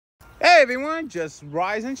Hey everyone, just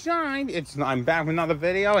rise and shine. I'm back with another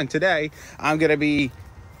video, and today I'm gonna be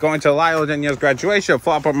going to Lila Danielle's graduation of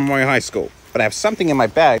Floral Memorial High School. But I have something in my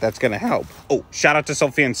bag that's gonna help. Oh, shout out to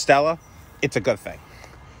Sophia and Stella. It's a good thing.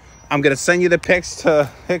 I'm gonna send you the pics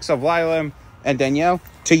of Lila and Danielle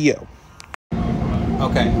to you.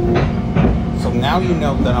 Okay. So now you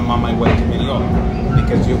know that I'm on my way to Minneapolis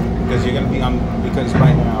because you're gonna be on because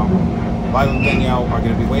right now Lila and Danielle are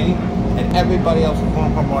gonna be waiting. And everybody else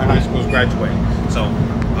from Memorial High School is graduating. So,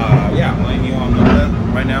 yeah, I'm letting you all know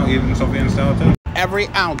that right now, even Sophia and Stella too. Every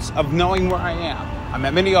ounce of knowing where I am. I'm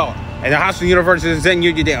at Minneapolis, and the Hofstra University is in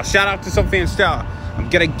Uniondale. Shout out to Sophia and Stella. I'm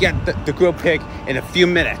gonna get the group pic in a few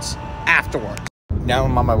minutes afterwards. Now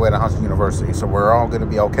I'm on my way to Hofstra University, so we're all gonna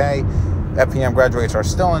be okay. FPM graduates are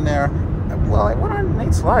still in there. Well, I went on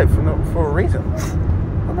Nate's live for a reason.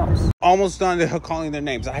 Who knows? Almost done calling their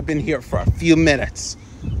names. I've been here for a few minutes.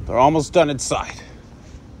 They're almost done inside.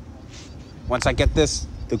 Once I get this,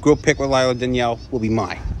 the group pic with Lila Danielle will be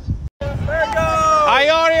mine. There you go! I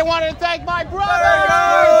already want to thank my brothers!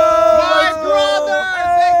 My brothers!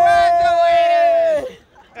 They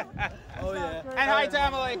graduated! Oh, yeah. And hi,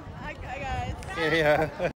 Emily. Hi, guys. Yeah.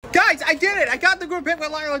 Guys, I did it! I got the group pic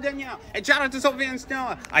with Lila Danielle. And shout out to Sophia and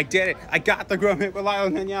Stella. I did it. I got the group pic with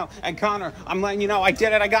Lila Danielle. And Connor, I'm letting you know I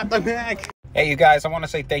did it. I got the pic. Hey, you guys, I want to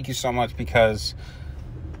say thank you so much because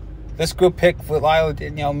this group pic with Lila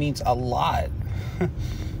Danielle means a lot.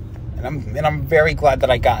 and I'm very glad that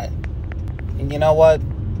I got it. And you know what?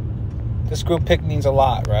 This group pic means a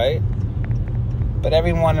lot, right? But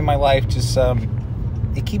everyone in my life just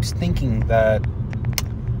it keeps thinking that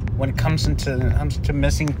when it comes to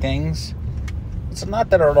missing things, it's not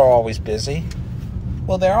that they're always busy.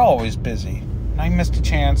 Well, they're always busy. And I missed a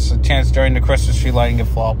chance during the Christmas tree lighting at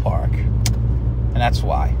Floral Park. And that's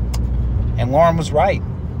why. And Lauren was right.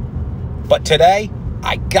 But today,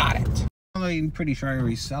 I got it. I'm pretty sure I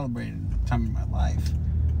already celebrated the time of my life.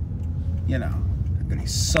 You know, I'm going to be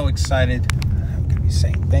so excited. I'm going to be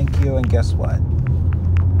saying thank you. And guess what?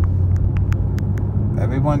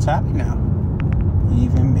 Everyone's happy now.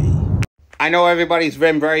 Even me. I know everybody's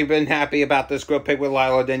been happy about this group pic with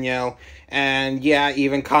Lila Danielle. And yeah,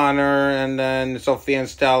 even Connor and then Sophia and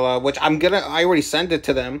Stella, which I already sent it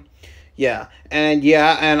to them. Yeah,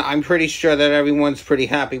 and I'm pretty sure that everyone's pretty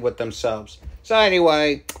happy with themselves. So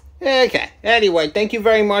anyway, okay. Anyway, thank you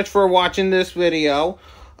very much for watching this video.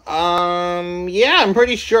 Yeah, I'm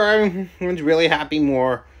pretty sure everyone's really happy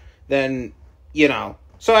more than, you know.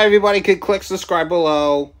 So everybody could click subscribe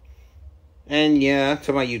below. And yeah,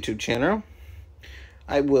 to my YouTube channel.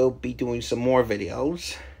 I will be doing some more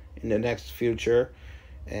videos in the next future.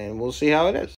 And we'll see how it is.